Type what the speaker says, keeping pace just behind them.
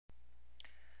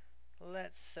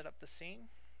let's set up the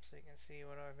scene so you can see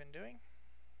what I've been doing.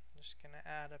 I'm just going to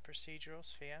add a procedural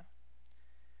sphere,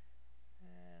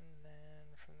 and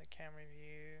then from the camera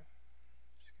view,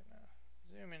 just going to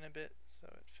zoom in a bit so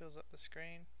it fills up the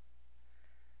screen,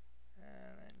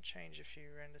 and then change a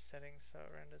few render settings so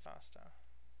it renders faster.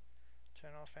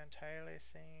 Turn off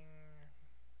anti-aliasing,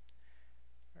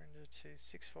 render to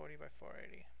 640 by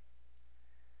 480.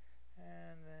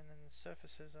 And then in the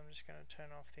surfaces, I'm just going to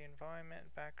turn off the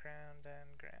environment, background,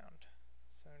 and ground.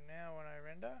 So now when I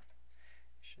render,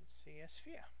 you should see a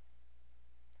sphere.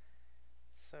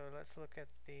 So let's look at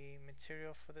the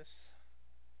material for this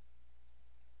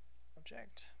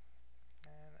object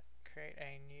and create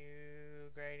a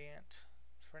new gradient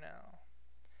Fresnel.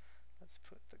 Let's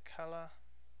put the color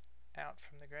out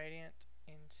from the gradient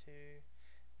into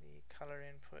the color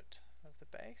input of the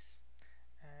base,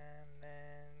 and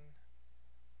then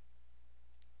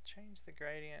change the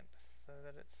gradient so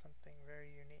that it's something very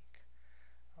unique.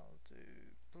 I'll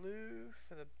do blue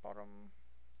for the bottom,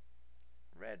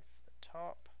 red for the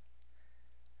top,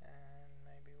 and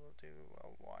maybe we'll do a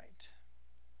white.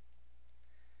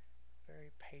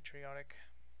 Very patriotic.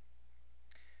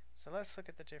 So let's look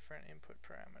at the different input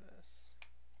parameters.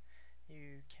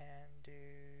 You can do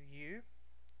U,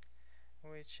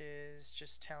 which is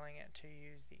just telling it to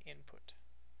use the input,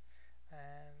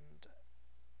 and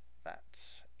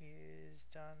that is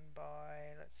done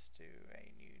by, let's do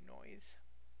a new noise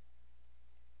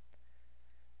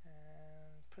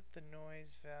and put the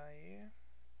noise value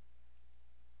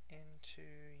into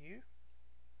U,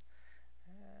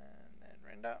 and then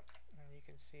render, and you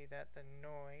can see that the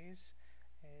noise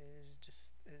is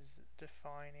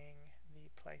defining the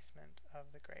placement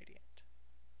of the gradient.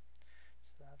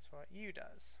 So that's what U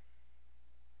does.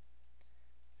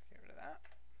 Let's get rid of that.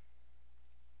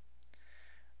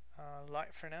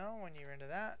 Light Fresnel, when you render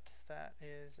that, that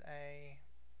is a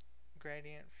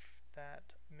gradient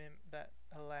that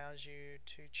allows you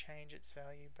to change its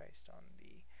value based on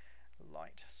the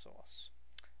light source.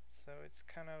 So it's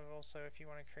kind of also, if you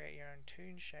want to create your own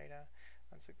toon shader,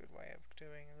 that's a good way of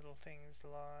doing little things,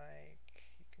 like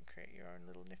you can create your own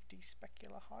little nifty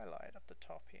specular highlight up the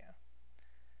top here.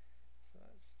 So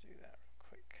let's do that real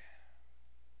quick.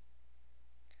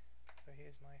 So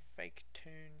here's my fake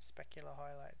toon specular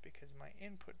highlight because my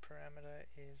input parameter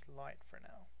is light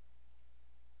Fresnel.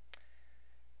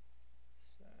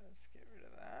 So let's get rid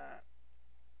of that.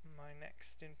 My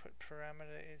next input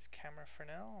parameter is camera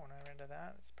Fresnel. When I render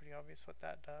that, it's pretty obvious what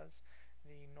that does.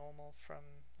 The normal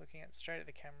from looking at straight at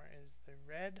the camera is the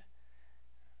red.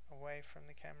 Away from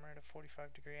the camera at a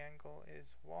 45-degree angle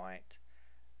is white.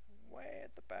 Way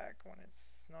at the back, when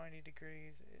it's 90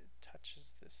 degrees, it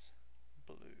touches this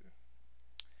blue.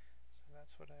 So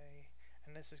that's what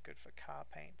and this is good for car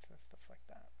paints and stuff like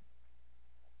that.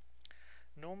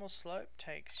 Normal slope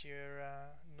takes your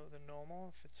the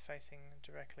normal if it's facing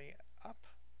directly up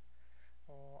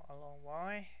or along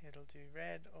Y. It'll do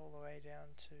red all the way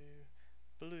down to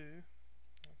blue,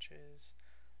 which is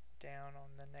down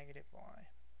on the negative Y.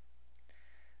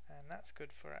 And that's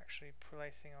good for actually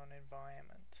placing on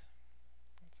environment.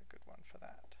 That's a good one for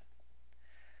that.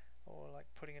 Or like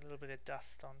putting a little bit of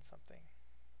dust on something.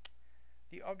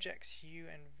 The object's U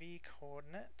and V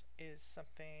coordinate is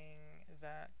something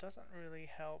that doesn't really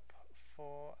help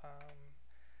for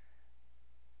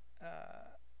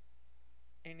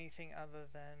anything other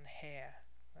than hair.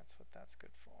 That's what that's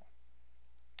good for.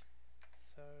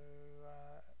 So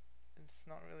it's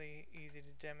not really easy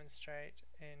to demonstrate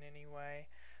in any way.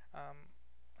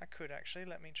 I could actually,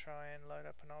 let me try and load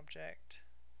up an object.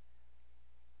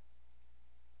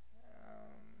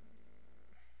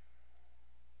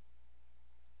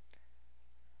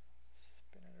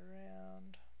 Spin it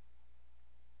around.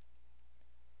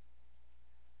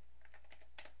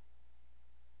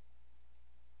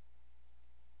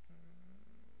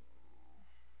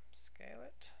 Scale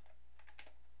it.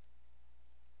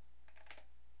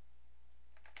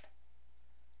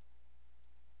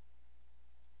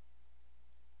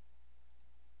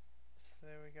 So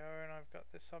there we go, and I've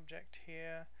got this object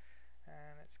here,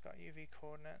 and it's got UV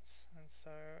coordinates, and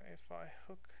so if I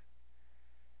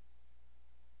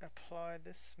apply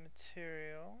this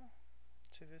material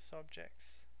to this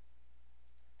object's,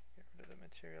 get rid of the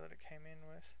material that it came in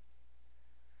with,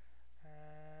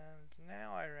 and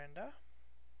now I render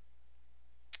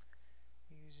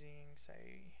using,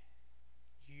 say,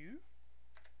 U.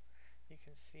 You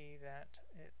can see that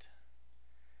it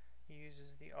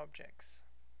uses the object's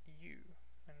U,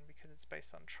 and because it's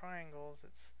based on triangles,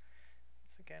 it's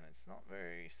again, it's not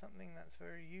something that's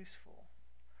very useful,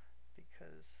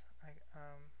 because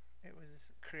it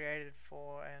was created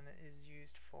for and is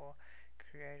used for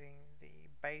creating the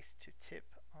base to tip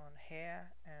on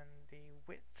hair and the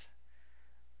width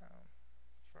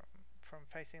from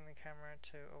facing the camera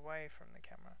to away from the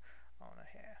camera on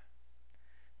a hair.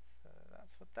 So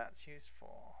that's what that's used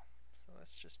for. So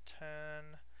let's just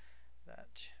turn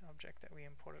that object that we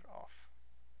imported off.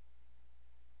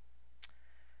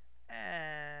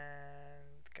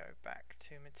 And go back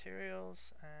to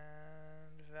materials,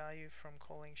 and value from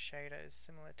calling shader is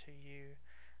similar to U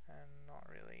and not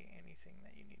really anything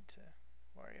that you need to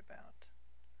worry about.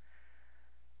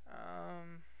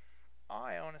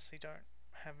 I honestly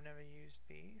have never used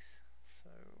these, so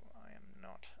I am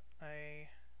not a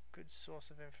good source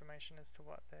of information as to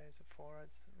what those are for.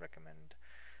 I'd recommend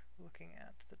looking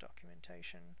at the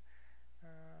documentation.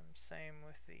 Same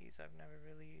with these, I've never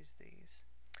really used these.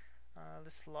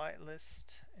 This light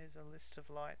list is a list of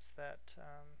lights that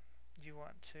you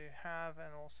want to have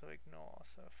and also ignore.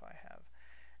 So if I have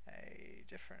a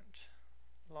different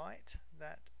light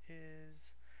that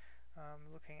is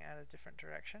looking at a different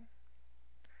direction,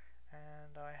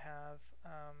 and I have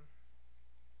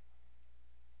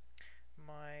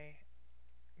my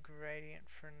Gradient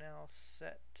Fresnel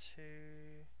set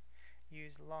to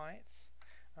use lights,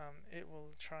 it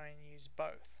will try and use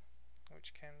both,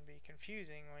 which can be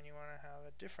confusing when you want to have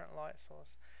a different light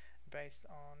source based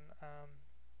on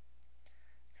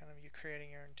kind of you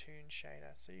creating your own toon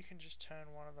shader. So you can just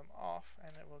turn one of them off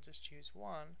and it will just use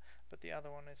one, but the other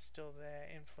one is still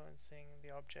there influencing the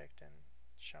object and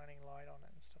shining light on it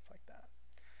and stuff like that.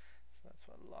 So that's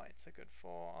what lights are good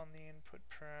for on the input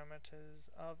parameters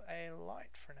of a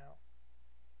light Fresnel.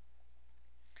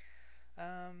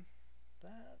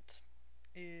 That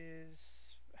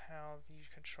is how you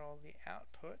control the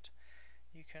output.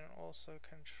 You can also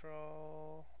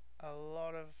control a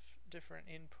lot of different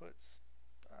inputs.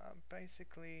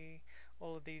 Basically,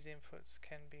 all of these inputs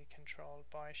can be controlled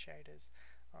by shaders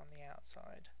on the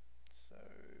outside. So,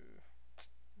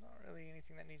 not really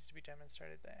anything that needs to be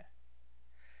demonstrated there.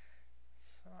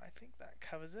 So I think that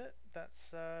covers it.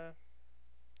 That's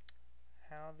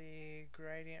how the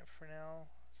Gradient Fresnel,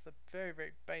 it's the very,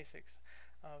 very basics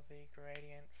of the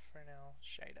Gradient Fresnel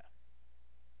shader.